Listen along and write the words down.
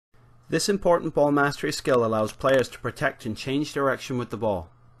This important ball mastery skill allows players to protect and change direction with the ball.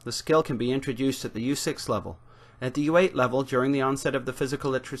 The skill can be introduced at the U6 level. At the U8 level, during the onset of the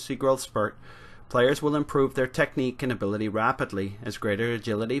physical literacy growth spurt, players will improve their technique and ability rapidly as greater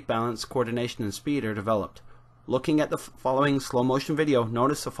agility, balance, coordination and speed are developed. Looking at the following slow motion video,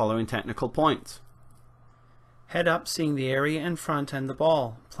 notice the following technical points. Head up, seeing the area in front and the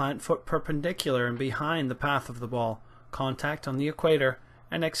ball. Plant foot perpendicular and behind the path of the ball. Contact on the equator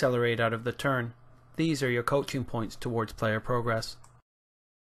and accelerate out of the turn. These are your coaching points towards player progress.